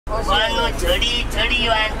गर्नु छोडी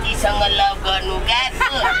आन्टीसँग लभ गर्नु गएको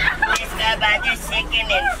त्यसका बाजे सेकेन्ड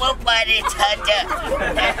ह्यान्ड पो परेछ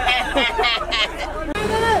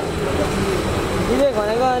विवेक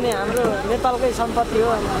भनेको अनि हाम्रो नेपालकै सम्पत्ति हो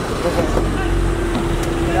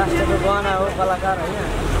राष्ट्रको गहना हो कलाकार होइन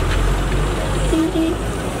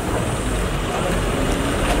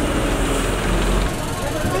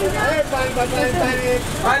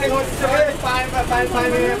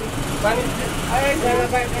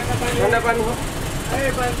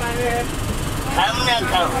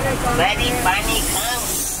पानी खाऊ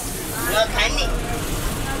नखाने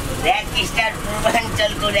ऱ्याक स्टार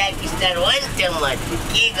पूर्वाञ्चलको ऱ्याक स्टार हुन्छ म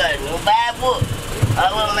के गर्नु बाबु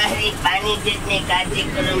अब माथि पानी बेच्ने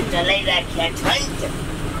कार्यक्रम चलाइराखेका छन्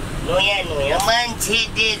नयाँ मान्छे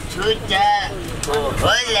देख्छु त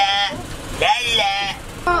होला डाला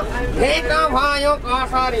भेट भयो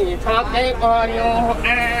कसरी छक्कै पर्यो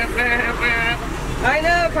होइन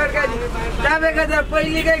खड्काजी तपाईँको त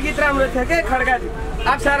पहिलेकै गीत राम्रो थियो के खड्काजी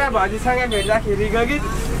अप्सरा भजीसँग भेट्दाखेरिको गीत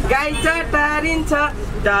गाई चटारिन्छ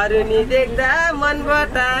डरुनी देख्दा मन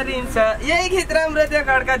बटारिन्छ यही गीत राम्रो थियो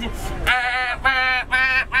खड्काजी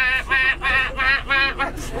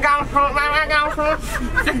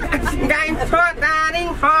गाई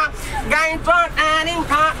चटारिन्छ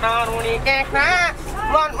डरुनी देख्दा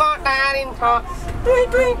मन बटारिन्छ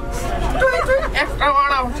यस्तो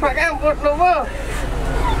बढाउँछ क्या बुझ्नुभयो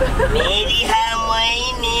मेरी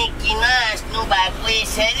मैने किन हाँस्नु भएको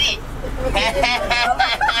यसरी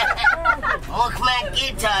मुखमा के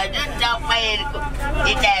छ हजुर तपाईँहरूको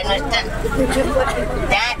यता हेर्नुहोस् त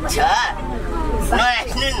दाँत छ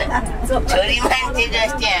नहाँस्नु न छोरी मान्छे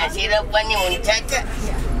जस्तै हाँसेर पनि हुन्छ त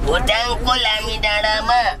भुटानको लामी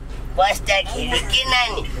डाँडामा बस्दाखेरि के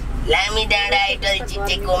नानी लामी डाँडा आइडल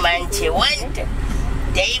जितेको मान्छे हो नि त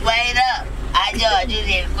त्यही भएर आज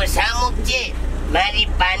हजुरहरूको सामुचे मारी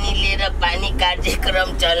पानी लिएर पानी कार्यक्रम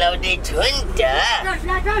चलाउँदैछु नि त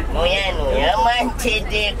नयाँ मान्छे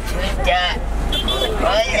देख्छु त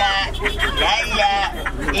होला लाला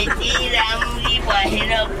यति राम्री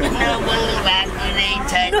भएर पुनः बोल्नु भएको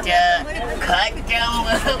रहेछ त खत्तम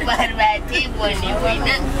बर्बादी पनि होइन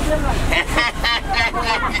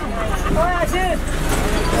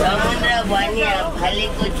समुद्र भनी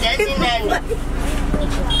फालेको छ नि नानी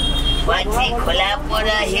पछि खोला पो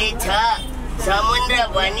रहेछ समुद्र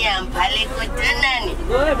भनी हाम फालेको छ नानी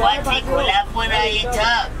पछि खोला पो रहेछ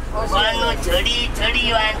गर्नु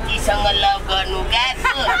छोडी आन्टीसँग लभ गर्नु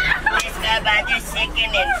गएको त्यसका बाजे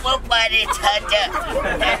सेकेन्ड ह्यान्ड पो परेछ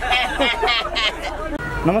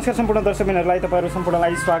नमस्कार सम्पूर्ण दर्शकबिनहरूलाई तपाईँहरू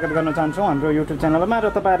सम्पूर्णलाई स्वागत गर्न चाहन्छौँ हाम्रो युट्युब च्यानलमा र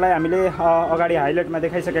तपाईँहरूलाई हामीले अगाडि हाइलाइटमा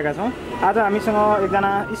देखाइसकेका छौँ। आज हामीसँग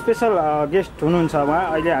एकजना स्पेसल गेस्ट हुनुहुन्छ। उहाँ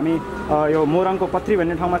अहिले हामी यो मोरङको पत्री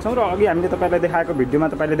भन्ने ठाउँमा छौँ र अघि हामीले तपाईँलाई देखाएको भिडियोमा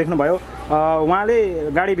तपाईँले देख्नुभयो उहाँले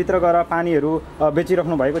गाडीभित्र गएर पानीहरू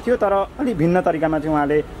बेचिराख्नु भएको थियो, तर अलिक भिन्न तरिकामा चाहिँ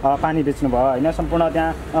उहाँले पानी बेच्नुभयो होइन। सम्पूर्ण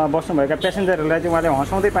त्यहाँ बस्नुभएका प्यासेन्जरहरूलाई चाहिँ उहाँले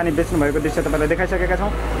हँसाउँदै पानी बेच्नुभएको दृश्य तपाईँलाई देखाइसकेका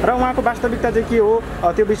छौँ र उहाँको वास्तविकता चाहिँ के हो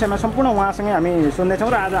त्यो विषयमा सम्पूर्ण उहाँसँगै हामी सुन्दैछौँ।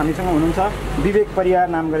 र आज हामीसँग हुनुहुन्छ बिबेक परिवार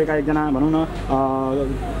नाम गरेका एकजना भनौँ न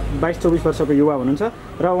 22-24 वर्षको युवा हुनुहुन्छ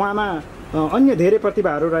र उहाँमा अन्य धेरै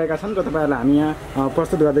प्रतिभाहरू रहेका छन् र तपाईँहरूलाई हामी यहाँ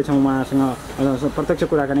प्रस्तुत गर्दैछौँ उहाँसँग प्रत्यक्ष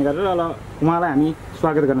कुराकानी गरेर। र उहाँलाई हामी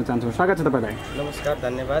स्वागत गर्न चाहन्छौँ। स्वागत छ तपाईँलाई। नमस्कार,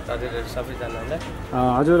 धन्यवाद हजुरहरू सबैजनालाई।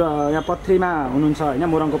 हजुर यहाँ पत्रीमा हुनुहुन्छ होइन,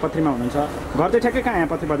 मोरङको पत्रीमा हुनुहुन्छ। घर चाहिँ ठ्याक्कै कहाँ यहाँ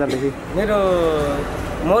पत्री बजारदेखि? मेरो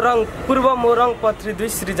मोरङ पूर्व मोरङ पत्री 2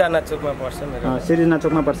 सृजना चोकमा पर्छ। मेरो सृजना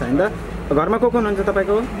चोकमा पर्छ होइन। घरमा को हुनुहुन्छ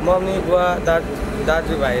तपाईँको? मम्मी बुवा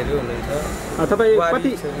दाजुभाइहरू हुनुहुन्छ। तपाईँ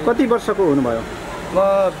कति वर्षको हुनुभयो? म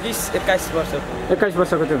 20-21 वर्षको। 21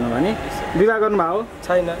 वर्षको चाहिँ हुनुभयो नि। विवाह गर्नुभयो?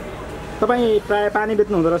 छैन। तपाईँ प्रायः पानी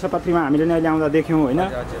बेच्नु हुँदो रहेछ पत्रीमा, हामीले नि अहिले आउँदा देख्यौँ होइन।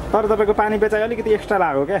 तर तपाईँको पानी बेचाइ अलिकति एक्स्ट्रा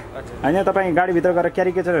लाग्यो क्या होइन। तपाईँ गाडीभित्र गएर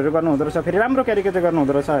क्यारिकेचरहरू गर्नु हुँदो रहेछ, फेरि राम्रो क्यारिकेचर गर्नु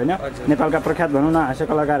हुँदो रहेछ होइन। नेपालका प्रख्यात भनौँ न हास्य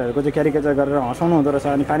कलाकारहरूको चाहिँ क्यारिकेचर गरेर हँसाउनु हुँदो रहेछ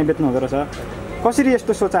अनि पानी बेच्नु हुँदो रहेछ। कसरी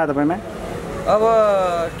यस्तो सोच आयो तपाईँमा? अब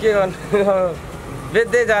के गर्नु,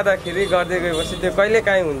 बेच्दै जाँदाखेरि गर्दै गएपछि त्यो कहिले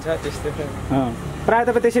काहीँ हुन्छ त्यस्तो। प्रायः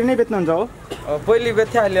तपाईँ त्यसरी नै बेच्नुहुन्छ हो? पहिले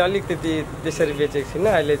बेच्थेँ, अहिले अलिकति त्यसरी बेचेको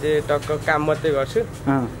छुइनँ। अहिले चाहिँ टक्क काम मात्रै गर्छु।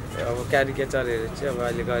 अब क्यारिकेचरहरू चाहिँ अब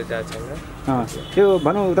अहिले गरिरहेको छैन। त्यो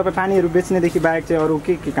भनौँ तपाईँ पानीहरू बेच्नेदेखि बाहेक चाहिँ अरू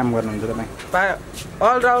के काम गर्नुहुन्छ तपाईँ?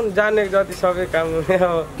 अलराउन्ड जाने जति सबै काम।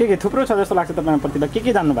 अब के थुप्रो छ जस्तो लाग्छ तपाईँमा प्रतिभा।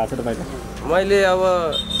 के जान्नु भएको छ तपाईँले? मैले अब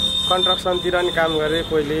कन्स्ट्रक्सनतिर नि काम गरेँ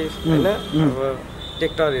पहिले होइन। अब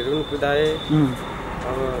ट्र्याक्टरहरू पनि कुदाएँ,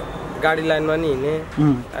 अब गाडी लाइनमा नि हिँडेँ,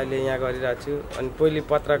 अहिले यहाँ गरिरहेको छु। अनि पहिले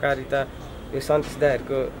पत्रकारिता यो सन्तोष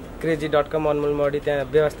दाहरूको crazy.com अनमोल मडी त्यहाँ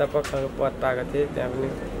व्यवस्थापकसँग पद पाएको थिएँ, त्यहाँ पनि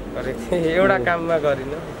गरेको थिएँ एउटा काममा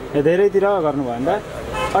गरिनँ धेरैतिर गर्नुभयो नि त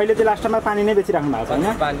अहिले चाहिँ लास्टमा पानी नै बेचिराख्नु भएको छ होइन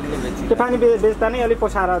पानी नै बेच्छु त्यो पानी बेच्दा नै अलिक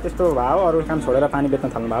पोसाएर त्यस्तो भयो अरू काम छोडेर पानी बेच्न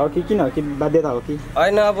थाल्नु भयो कि किन कि बाध्यता हो कि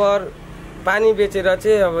होइन अब पानी बेचेर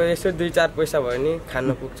चाहिँ अब यसो 2-4 पैसा भयो नि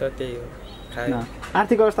खान पुग्छ त्यही हो खाए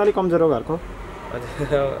आर्थिक अवस्था अलिक कमजोर हो घरको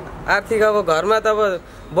आर्थिक अब घरमा त अब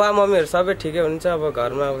बुवा मम्मीहरू सबै ठिकै हुन्छ अब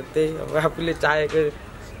घरमा अब त्यही अब आफूले चाहेको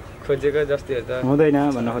खोजेको जस्तै हो त हुँदैन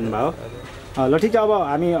भन्न खोज्नु भयो ल ठिक छ अब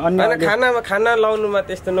हामी अन्य खाना लाउनुमा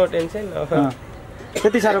त्यस्तो नो टेन्सन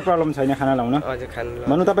त्यति साह्रो प्रब्लम छैन खाना लाउन हजुर खाना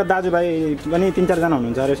भनौँ तपाईँ दाजुभाइ पनि 3-4 जना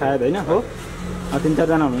हुनुहुन्छ अरे सायद होइन हो 3-4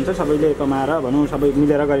 जना हुनुहुन्छ सबैले कमाएर भनौँ सबै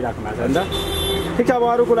मिलेर गरिराख्नु भएको छ नि त ठिक छ अब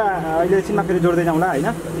अरू कुरा अहिले एकछिनमा फेरि जोड्दै जाउँला होइन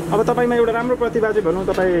अब तपाईँमा एउटा राम्रो प्रतिभा चाहिँ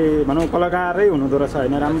तपाईँ भनौँ कलाकारै हुनुहुँदो रहेछ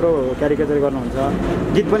होइन राम्रो क्यारिकेचर गर्नुहुन्छ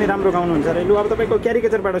गीत पनि राम्रो गाउनुहुन्छ अरे लु अब तपाईँको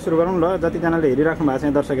क्यारिकेचरबाट सुरु गरौँ ल जतिजनाले हेरिराख्नु भएको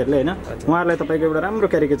छ दर्शकहरूले होइन उहाँहरूलाई तपाईँको एउटा राम्रो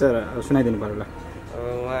क्यारिकेचर सुनाइदिनु पऱ्यो ल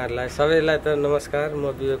उहाँहरूलाई सबैलाई त नमस्कार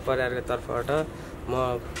म विवेक परियारको तर्फबाट म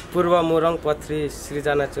पूर्व मोरङ पत्री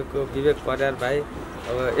सृजना चोकको विवेक परियार भाइ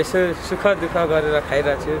अब यसो सुख दुःख गरेर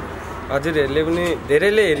खाइरहेको छु हजुरहरूले पनि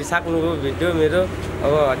धेरैले हेरिसक्नुभयो भिडियो मेरो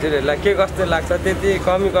अब हजुरहरूलाई के कस्तो लाग्छ त्यति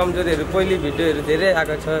कमी कमजोरीहरू पहिले भिडियोहरू धेरै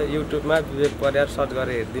आएको छ युट्युबमा विवेक परियार सर्च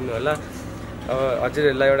गरेर हेरिदिनु होला अब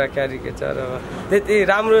हजुरहरूलाई एउटा क्यारिकेचर अब त्यति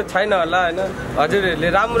राम्रो छैन होला होइन हजुरहरूले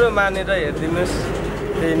राम्रो मानेर हेरिदिनुहोस्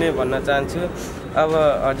त्यही नै भन्न चाहन्छु अब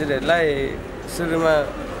हजुरहरूलाई सुरुमा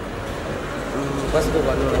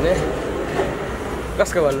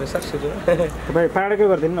कसको भन्नु सर सुरु तपाईँ पाँडेकै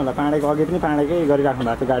गरिदिनु न ल पाँडेको अघि पनि पाँडेकै गरिराख्नु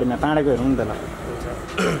भएको गाडीमा पाँडेको हेर्नु नि त ल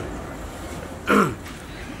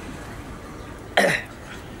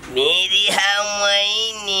मेरी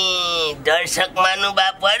मैनी दर्शक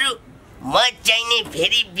महानुभावहरू म चाहिँ नि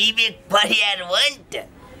फेरि विवेक परियार हो नि त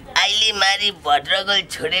अहिले मारी भद्रगोल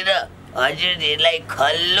छोडेर हजुरहरूलाई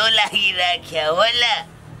खल्लो लागिराख्या होला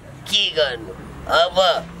के गर्नु अब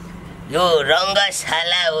यो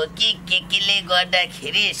रङ्गशाला हो कि केले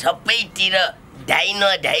गर्दाखेरि सबैतिर ढाइ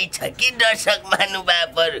नढाइ छ कि दर्शक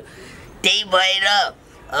महानुभावहरू त्यही भएर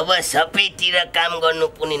अब सबैतिर काम गर्नु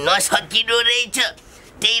पनि नसकिँदो रहेछ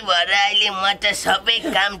त्यही भएर अहिले म त सबै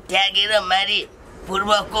काम त्यागेर मारी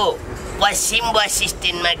पूर्वको पश्चिम बस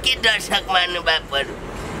स्ट्यान्डमा के दर्शक महानुभावहरू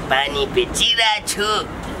पानी बेचिरहेको छु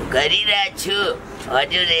गरिरहेको छु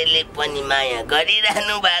हजुरहरूले पनि माया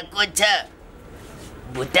गरिरहनु भएको छ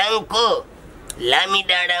भुटाङको लामी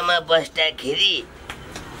डाँडामा बस्दाखेरि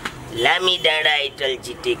लामी डाँडा आइटल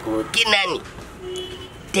जितेको हो कि नानी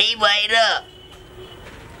त्यही भएर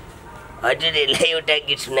हजुरहरूलाई एउटा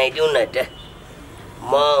गीत सुनाइदिउँ न त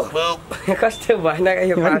म हुँ कस्तो भएन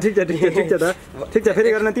ठिक छ फेरि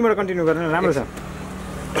गर्न तिमीबाट कन्टिन्यू गर्न राम्रो छ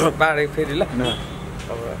पाडे फेरि ल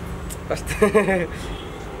अब कस्तो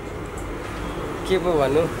के पो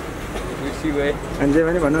भन्नु बिर्सी गएँ जे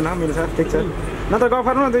पनि भन्नु न मिल्छ ठिक छ नत्र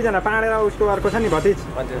गफर न दुईजना पाँडेर उसको अर्को छ नि भतिज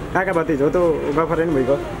काका भतिज हो त गफर नि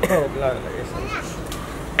भइगयो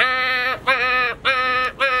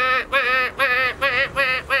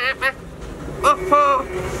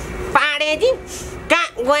पाडेजी कहाँ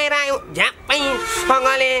गएर आयो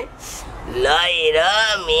झ्यापैसँगले लएर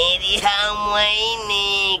मेरी मैनी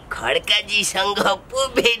खड्काजीसँग पो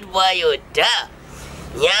भेट भयो त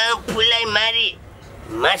यहाँ फुलाई मारी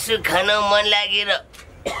मासु खान मन लागेर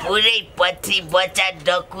पुरै पत्री बच्चा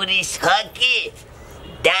डकुरी सके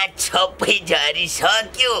दाँत सबै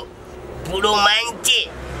झरिसक्यो बुढो मान्छे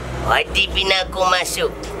हड्डी बिनाको मासु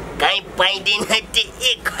कहीँ पाइँदैन त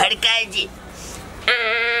ए खड्काजी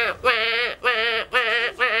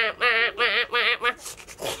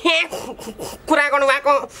कुरा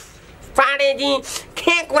गर्नुभएको पाडेजी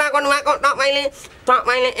के कुरा गर्नुभएको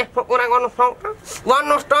तपाईँले यस्तो कुरा गर्नु सक्छ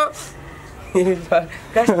भन्नुहोस् त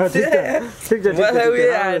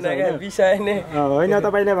होइन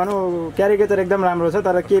तपाईँले भनौँ क्यारिकेचर एकदम राम्रो छ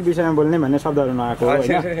तर के विषयमा बोल्ने भन्ने शब्दहरू नआएको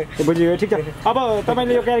होइन बुझियो ठिक छ अब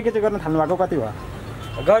तपाईँले यो क्यारिकेचर गर्न थाल्नु भएको कति भयो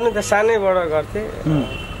गर्नु त सानैबाट गर्थेँ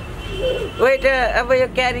वेट अब यो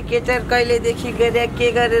क्यारिकेचर कहिलेदेखि गरे के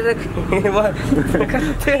गरेर के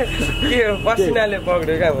पसिनाले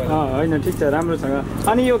पक्रियो क्या होइन ठिक छ राम्रोसँग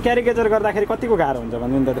अनि यो क्यारिकेचर गर्दाखेरि कतिको गाह्रो हुन्छ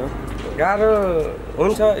भन्नु नि त त्यो गाह्रो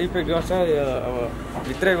हुन्छ इफेक्ट गर्छ अब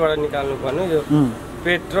भित्रैबाट निकाल्नु पर्ने यो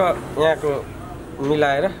पेट र यहाँको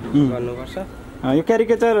मिलाएर गर्नुपर्छ यो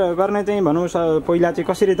क्यारिकेचर गर्ने चाहिँ भनौँ पहिला चाहिँ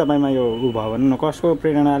कसरी तपाईँमा यो उ भयो भन्नु न कसको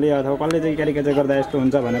प्रेरणाले अथवा कसले चाहिँ क्यारिकेचर गर्दा यस्तो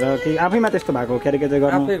हुन्छ भनेर कि आफैमा त्यस्तो भएको क्यारिकेचर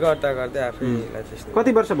गर्नु आफै गर्दा गर्दै आफैलाई त्यस्तो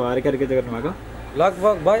कति वर्ष भयो अरे क्यारिकेचर गर्नुभएको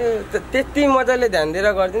लगभग भयो त्यति मजाले ध्यान दिएर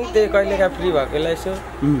गर्दिन त्यही कहिलेका फ्री भएकोलाई यसो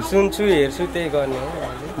सुन्छु हेर्छु त्यही गर्ने हो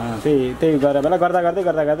त्यही गरेर बेला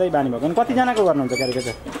गर्दै बानी भएको अनि कतिजनाको गर्नुहुन्छ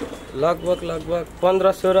क्यारिकेचर लगभग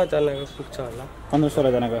 15-16 जनाको पुग्छ होला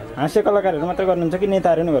 15-16 जनाको हास्य कलाकारहरू मात्रै गर्नुहुन्छ कि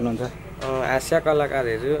नेताहरू नै गर्नुहुन्छ हास्य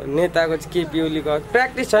कलाकारहरू नेताको चाहिँ केपी ओलीको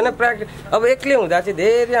प्र्याक्टिस छैन अब एक्लै हुँदा चाहिँ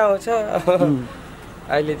धेरै आउँछ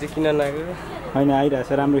अहिले चाहिँ किन नगयो होइन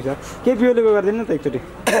आइरहेछ राम्रो छ केपी ओलीको गरिदिनु त एकचोटि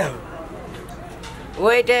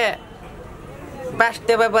वेट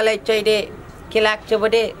वास्तव मलाई चाहिँ के लाग्छ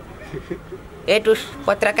भने एटु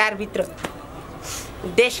पत्रकारभित्र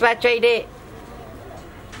देशमा चाहिँ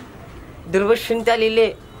ध्रुव सुन्तलीले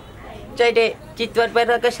चाहिँ चितवनमा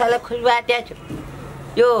रङ्गशाला खोल्नु छ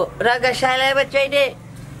यो रङ्गशालामा चाहिँ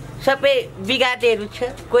सबै बिगाटेहरू छ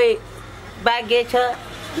कोही बागे छ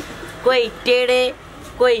कोही टेढे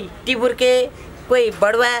कोही टिबुर्के कोही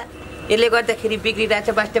बडुवा यसले गर्दाखेरि बिग्रिरहेछ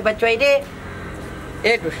वास्तवमा चाहिँ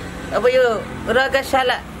अब यो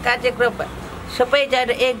रङ्गशाला कार्यक्रममा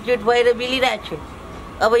सबैजना एकजुट भएर मिलिरहेको छु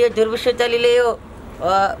अब यो ध्रुव सुन्तलीले यो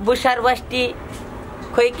बुसार बस्ती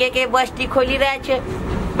खोइ के बस्ती खोलिरहेछ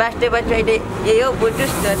वास्तवमा चाहिँ यही हो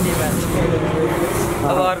बुझ्नुहोस् धन्यवाद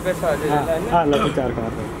अब अर्को छ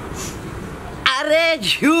अरे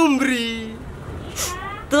झुम्री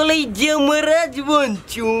तँलाई जमराज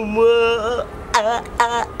भन्छु म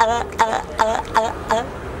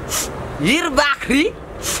हिर बाख्री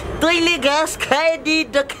तैँले घाँस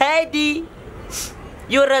खाइदी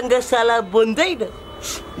यो रङ्गशाला बन्दैन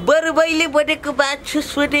बरु मैले भनेको बात छु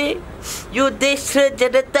सुने यो देश र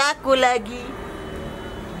जनताको लागि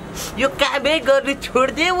यो कामै गर्नु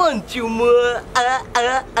छोड्दे भन्छु म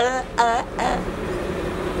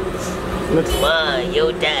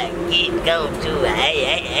एउटा गीत गाउँछु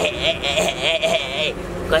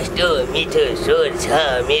कस्तो मिठो स्वर छ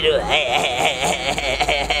मेरो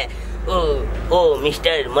ओ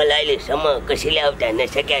मिस्टर मलाई अहिलेसम्म कसैले आउटान्न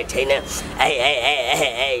सकेको छैन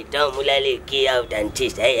त मुलाले के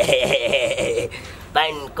आउटान्छिस्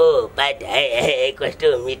पानको पात कस्तो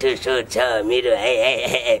मिठो स्वर छ मेरो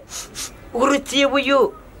उग्रो चेबु यो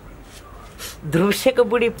ध्रुवसेको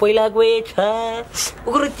बुढी पहिला गएछ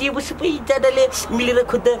उग्रो चेबु सबैजनाले मिलेर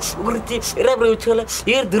खोज्दा उग्रो चे राम्रो हुन्छ होला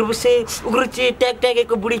हेर ध्रुवसे उग्रो चे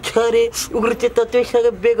ट्यागेको बुढी छ अरे उग्रो चे त तैसँग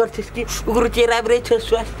बे गर्छस् कि उग्रो चे राम्रै छ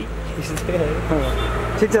स्वास्थ्य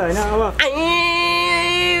ठिक छ होइन अब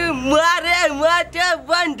मारे माटा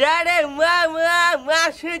बन्डाडे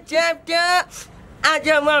मासु च्याप्ट्यो आज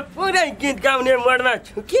म पुरै गीत गाउने मोडमा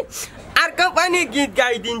छु कि अर्को पनि गीत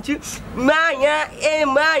गाइदिन्छु माया ए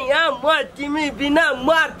माया म तिमी बिना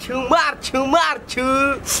मर्छु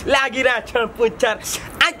लागिरहेछ पुच्छर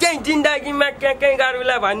आजै जिन्दगीमा के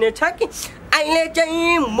गरौँला भन्ने छ कि अहिले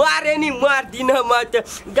चाहिँ मरे नि मर्दिन म त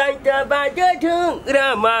गाई त बाजो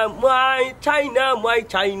ढुङ्ग्रोमा मै छैन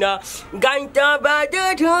गाई त बाजो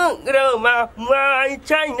ढुङ्ग्रोमा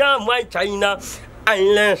मै छैन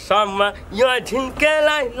अहिलेसम्म यो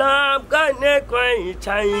झिल्केलाई लाभ गर्ने कोही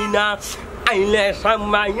छैन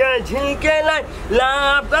अहिलेसम्म यो झिल्केलाई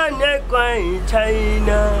लाभ गर्ने कोही छैन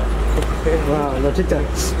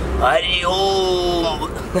हरि ओम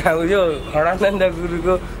यो खडानन्द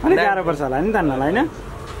गुरुको गाह्रो पर्छ होला नि तान्नलाई होइन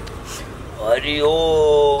हरि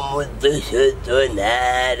ओम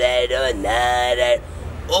नारायण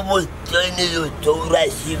अब चाहिँ यो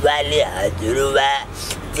 84 वाले हजुरबा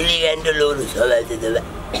चिलिगान्डो लोरो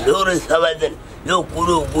समाधान यो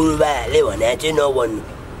कुरो गुरुबाले भने चाहिँ नभन्नु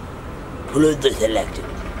ठुलो जस्तो लाग्छ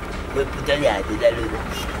पुतली हाते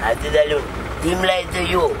दालु तिमीलाई त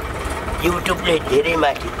यो युट्युबले धेरै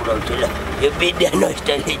माथि पुऱ्याउँछ ल यो विद्या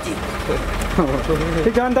नष्टले चाहिँ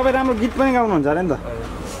ठिक छ अनि तपाईँ राम्रो गीत पनि गाउनुहुन्छ अरे नि त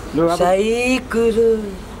सही कुरो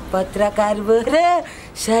पत्रकार भएर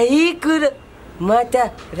सही कुरो म त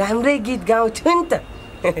राम्रै गीत गाउँछु नि त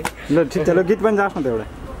ल ठिक छ ल गीत पनि जाओस् न त एउटा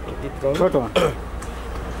छोटो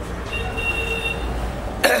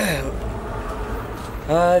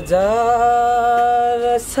हजार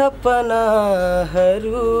सपनाहरूको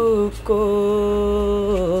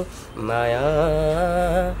माया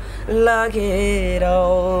लागेर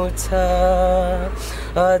आउँछ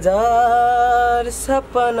हजार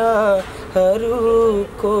सपनाहरूको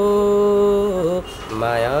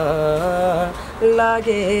माया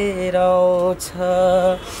लागेर आउँछ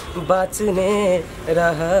बाँच्ने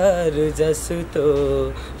रहर जस्तो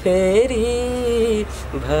फेरि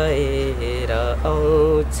भएर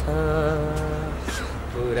आउँछ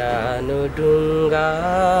पुरानो डुङ्गा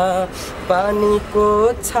पानीको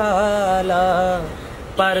छाला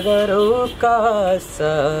पार गरौँ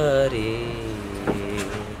कसरी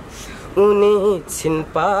उनी छिन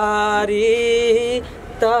पारी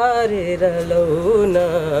तारेर लौन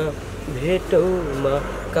भेटौँमा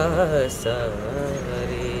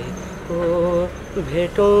कसरी हो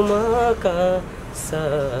भेटौँमा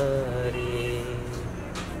कसरी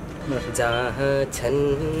जहाँ छन्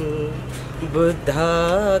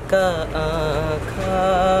बुद्धका आँखा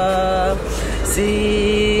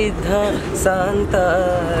सिधा शान्त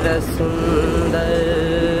र सुन्दर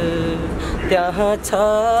त्यहाँ छ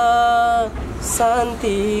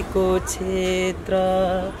शान्तिको क्षेत्र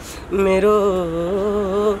मेरो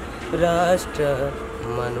राष्ट्र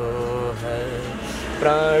मनोहर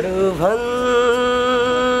प्राणभन्दा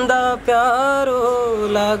प्यारो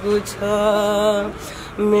लागु छ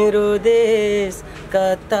मेरो देश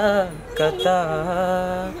कता कता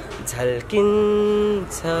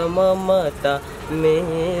झल्किन्छ ममता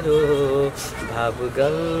मेरो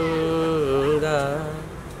भावगङ्गा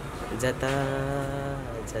जता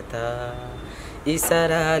जता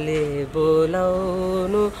इसाराले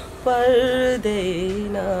बोलाउनु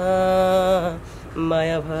पर्दैन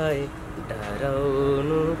माया भए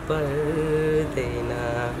डराउनु पर्दैन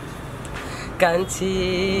कान्छी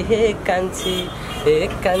हे कान्छी हे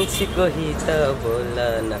कान्छी कोही त बोल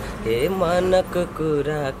न हे मनको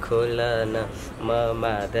कुरा खोल न म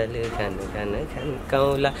मादल घन घन घन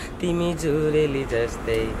कौला तिमी जुरेली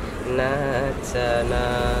जस्तै नाचन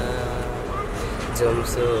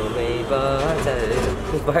जुम्सुमै बजार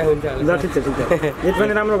ठिक छ गीत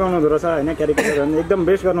पनि राम्रो गाउनु हुँदो रहेछ होइन क्यारेक्टर एकदम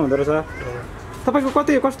बेस्ट गर्नु हुँदो रहेछ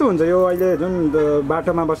तपाईँको कस्तो हुन्छ यो अहिले जुन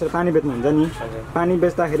बाटोमा बसेर पानी बेच्नुहुन्छ नि पानी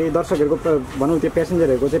बेच्दाखेरि दर्शकहरूको भनौँ त्यो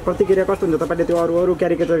प्यासेन्जरहरूको चाहिँ प्रतिक्रिया कस्तो हुन्छ तपाईँले त्यो अरू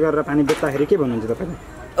क्यारिकेचर गरेर पानी बेच्दाखेरि के भन्नुहुन्छ तपाईँले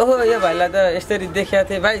ओहो यो भाइलाई त यसरी देखेको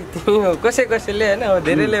थिएँ भाइ तिमी कसैले होइन अब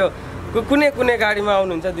धेरैले कुनै गाडीमा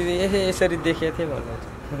आउनुहुन्छ दिदी यसरी देखेको थिएँ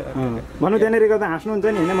भन्नुहुन्छ भनौँ त्यहाँनिर गर्दा हाँस्नुहुन्छ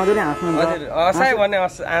नि होइन मजाले हाँस्नुहुन्छ हजुर हँसायो भने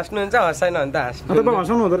हाँस्नुहुन्छ हँसाएन भने त हाँस्नु तपाईँ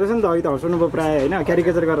हँसाउनु हुँदो रहेछ नि त अघि त हँसाउनु भयो प्रायः होइन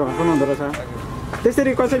क्यारिकेचर गरेर हँसाउनु हुँदो रहेछ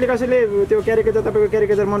त्यसरी कसैले त्यो क्यारिकेचर तपाईँको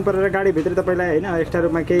क्यारिकेचर मन परेर गाडीभित्र तपाईँलाई होइन एक्स्ट्रा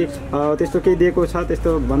रूपमा केही त्यस्तो केही दिएको छ त्यस्तो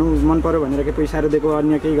भनौँ मन पऱ्यो भनेर केही पैसाहरू दिएको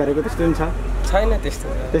अन्य केही गरेको त्यस्तो पनि छैन त्यस्तो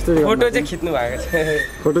फोटो चाहिँ खिच्नु भएको छ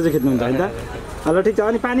फोटो चाहिँ खिच्नुहुन्छ होइन त ल ठिक छ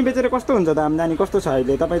अनि पानी बेचेर कस्तो हुन्छ त आम्दानी कस्तो छ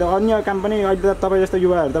अहिले तपाईँ त अन्य काम पनि अहिले त तपाईँ जस्तो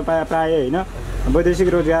युवाहरू त प्रायः होइन वैदेशिक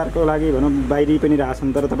रोजगारको लागि भनौँ बाहिरी पनि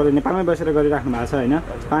रहेछन् तर तपाईँले नेपालमै बसेर गरिराख्नु भएको छ होइन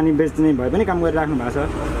पानी बेच्ने भए पनि काम गरिराख्नु भएको छ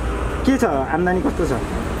के छ आम्दानी कस्तो छ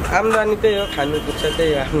आम्दानी त्यही हो खानु पुग्छ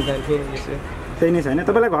त्यही हो आम्दानी त्यही नै छ होइन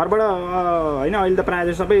तपाईँलाई घरबाट होइन अहिले त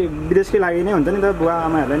प्रायः सबै विदेशकै लागि नै हुन्छ नि त बुवा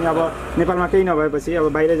आमाहरूलाई नि अब नेपालमा केही नभएपछि अब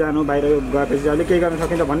बाहिर जानु बाहिर गएपछि अहिले केही गर्न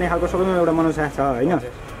सकिन्छ भन्ने खालको सबैमा एउटा मनोसाह छ होइन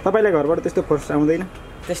तपाईँलाई घरबाट त्यस्तो फोर्स आउँदैन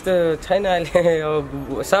त्यस्तो छैन अहिले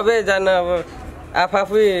अब सबैजना अब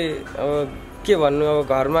आफै अब के भन्नु अब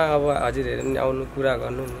घरमा अब हजुरहरू नि आउनु कुरा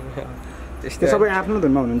गर्नु नि त्यस्तो सबै आफ्नो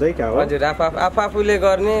धुनमा हुनुहुन्छ है क्या हो हजुर आफूले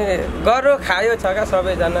गर्ने गरो खायो छ क्या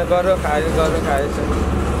सबैजना गरो खायो छ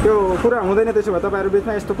त्यो कुरा हुँदैन त्यसो भए तपाईँहरू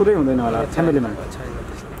बिचमा यस्तो कुरै हुँदैन होला फ्यामिलीमा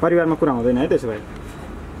परिवारमा कुरा हुँदैन है त्यसो भए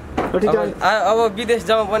अब विदेश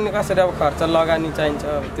जाउँ पनि कसरी अब खर्च लगानी चाहिन्छ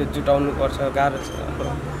त्यो जुटाउनु पर्छ गाह्रो छ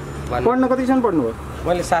पढ्न कतिसम्म पढ्नुभयो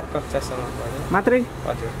मैले 7 कक्षासम्म पढेँ मात्रै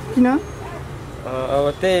हजुर किन अब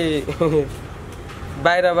त्यही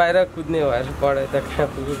बाहिर कुद्ने भएर पढाइ त कहाँ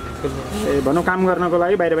पुग्यो भनौँ काम गर्नको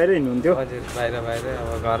लागि बाहिर हिँड्नुहुन्थ्यो हजुर बाहिर अब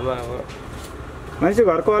घरमा अब भनेपछि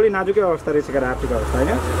घरको अलिक नाजुकै अवस्था रहेछ क्या आर्थिक अवस्था होइन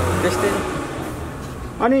त्यस्तै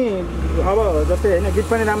अनि अब जस्तै होइन गीत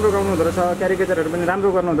पनि राम्रो गाउनु हुँदो रहेछ क्यारिकेचरहरू पनि राम्रो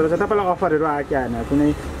गर्नु हुँदो रहेछ तपाईँलाई अफरहरू आयो कि आएन कुनै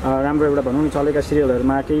राम्रो एउटा भनौँ न चलेका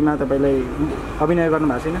सिरियलहरूमा केहीमा तपाईँलाई अभिनय गर्नु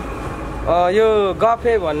भएको छैन यो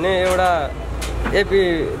गफे भन्ने एउटा एपी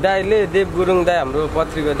दाईले देव गुरुङ दाई हाम्रो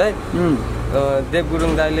पत्रिका दाई देव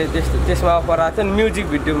गुरुङ दाईले त्यसमा अफर आएको थियो नि म्युजिक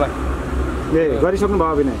भिडियोमा ए गरिसक्नु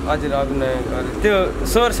भयो अभिनय हजुर अभिनय गरेँ त्यो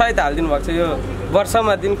स्वर सहित हालिदिनु भएको छ यो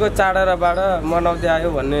वर्षमा दिनको चाड र बाड मनाउँदै आयो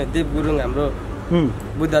भन्ने देव गुरुङ हाम्रो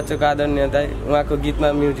बुद्ध चोक आदरणीय दाई उहाँको गीतमा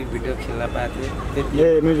म्युजिक भिडियो खेल्न पाएको थिएँ ए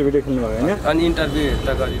म्युजिक भिडियो खेल्नु भयो होइन अनि इन्टरभ्यू त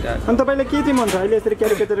गरिरहेको अनि तपाईँलाई के चाहिँ मन छ अहिले यसरी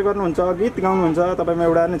क्यारिकेचर गर्नुहुन्छ गीत गाउनुहुन्छ तपाईँमा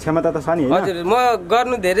एउटा क्षमता त छ नि हजुर म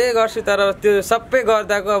गर्नु धेरै गर्छु तर त्यो सबै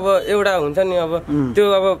गर्दाको अब एउटा हुन्छ नि अब त्यो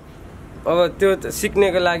अब त्यो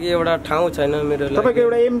सिक्नेको लागि एउटा ठाउँ छैन मेरो लागि तपाईँको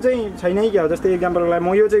एउटा एम चाहिँ छैन क्या जस्तै इक्जाम्पलको लागि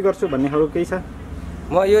म यो चाहिँ गर्छु भन्ने खालको केही छ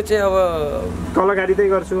म यो चाहिँ अब कलाकारितै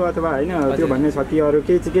गर्छु अथवा होइन त्यो भन्ने छ कि अरू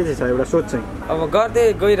के चाहिँ छ एउटा सोच चाहिँ अब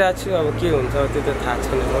गर्दै गइरहेको छु अब के हुन्छ त्यो त थाहा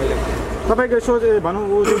छैन मैले तपाईँको सोच भनौँ ऊ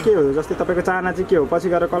चाहिँ के हो जस्तै तपाईँको चाहना चाहिँ के हो पछि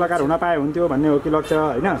गएर कलाकार हुन पाए हुन्थ्यो भन्ने हो कि लक्ष्य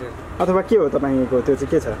होइन अथवा के हो तपाईँको त्यो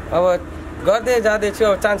चाहिँ के छ अब गर्दै जाँदैछु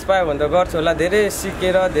अब चान्स पायो भने त गर्छु होला धेरै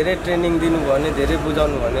सिकेर धेरै ट्रेनिङ दिनुभयो भने धेरै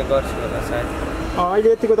बुझाउनु भने गर्छु होला सायद अहिले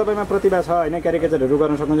यतिको तपाईँमा प्रतिभा छ होइन क्यारिकेचरहरू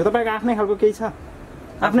गर्न सक्नुहुन्छ तपाईँको आफ्नै खालको केही छ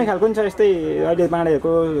आफ्नै खालको नि छ यस्तै अहिले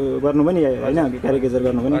पाँडेहरूको गर्नु पनि होइन क्यारिकेचर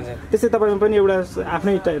गर्नु पनि त्यस्तै तपाईँमा पनि एउटा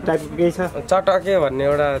आफ्नै टाइपको केही छ चटके भन्ने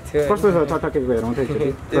एउटा थियो कस्तो छ चटकेको हेरौँ थियो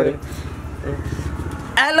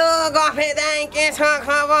हेलो गफे दाइ के छ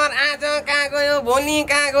खबर आज कहाँ गयो भोलि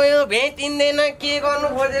कहाँ गयो भेटिँदैन के गर्नु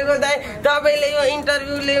खोजेको दाइ तपाईँले यो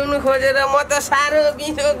इन्टरभ्यू ल्याउनु खोजेर म त साह्रो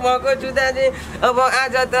बिजोग भएको छु दाजु अब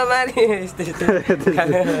आज तपाईँले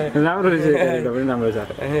राम्रो रहेछ क्यारेक्टर पनि राम्रो छ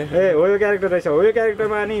ए हो यो क्यारेक्टर रहेछ हो यो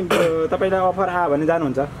क्यारेक्टरमा अनि तपाईँलाई अफर आयो भने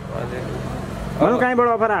जानुहुन्छ भनौँ कहीँबाट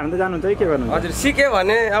अफर आयो भने त जानुहुन्छ है के गर्नु हजुर सिक्यो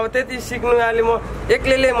भने अब त्यति सिक्नु अहिले म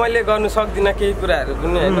एक्लैले मैले गर्नु सक्दिनँ केही कुराहरू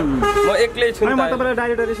पनि होइन म एक्लै छु म तपाईँलाई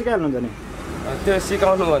डाइरेक्टरले सिकाइहाल्नुहुन्छ नि त्यो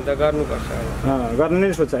सिकाउनु भन्दा गर्नुपर्छ गर्नु नै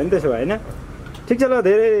सोध्छ होइन त्यसो भए होइन ठिक छ ल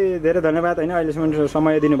धेरै धेरै धन्यवाद होइन अहिलेसम्म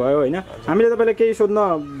समय दिनुभयो होइन हामीले तपाईँलाई केही सोध्न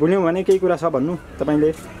भुल्यौँ भने केही कुरा छ भन्नु तपाईँले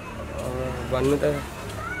भन्नु त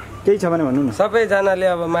केही छ भने भन्नु न सबैजनाले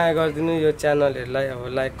अब माया गरिदिनु यो च्यानलहरूलाई अब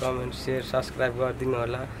लाइक कमेन्ट सेयर सब्सक्राइब गरिदिनु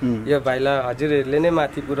होला यो भाइलाई हजुरहरूले नै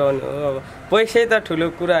माथि पुर्याउने हो अब पैसै त ठुलो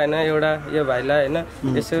कुरा होइन एउटा यो भाइलाई होइन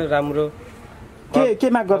यसो राम्रो के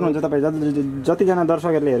माग गर्नुहुन्छ तपाईँ जतिजना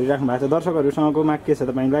दर्शकहरूले हेरिराख्नु भएको छ दर्शकहरूसँगको माग के छ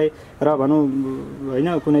तपाईँलाई र भनौँ होइन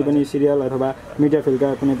कुनै पनि सिरियल अथवा मिडिया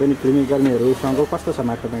फिल्डका कुनै पनि फिल्मी कर्मीहरूसँगको कस्तो छ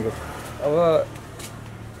माग तपाईँको अब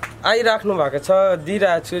आइराख्नु भएको छ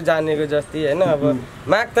दिइरहेको छु जानेको जति होइन अब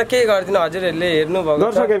माग त केही गर्दिनँ हजुरहरूले हेर्नुभएको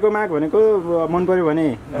दर्शकहरूको माग भनेको मन पर्यो भने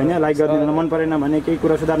होइन लाइक गरिदिनु मन परेन भने केही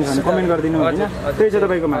कुरा सुधार्नु छ भने कमेन्ट गरिदिनु होइन त्यही छ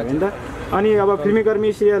तपाईँको माग होइन त अनि अब फिल्मी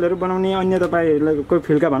कर्मी सिरियलहरू बनाउने अन्य तपाईँहरूलाई कोही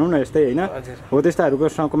फिल्डका भनौँ न यस्तै होइन हो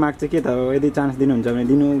त्यस्ताहरूको माग चाहिँ के त हो यदि चान्स दिनुहुन्छ भने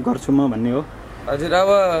दिनु गर्छु म भन्ने हो हजुर अब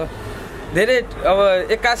धेरै अब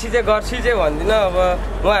 81 चाहिँ गर्छु चाहिँ भन्दिनँ अब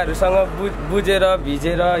उहाँहरूसँग बुझेर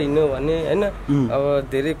भिजेर हिँड्नु भने होइन अब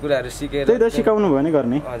धेरै कुराहरू सिकेर त्यही त सिकाउनु भयो भने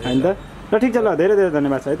गर्ने होइन त र ठिक छ ल धेरै धेरै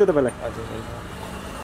धन्यवाद छ है त तपाईँलाई हजुर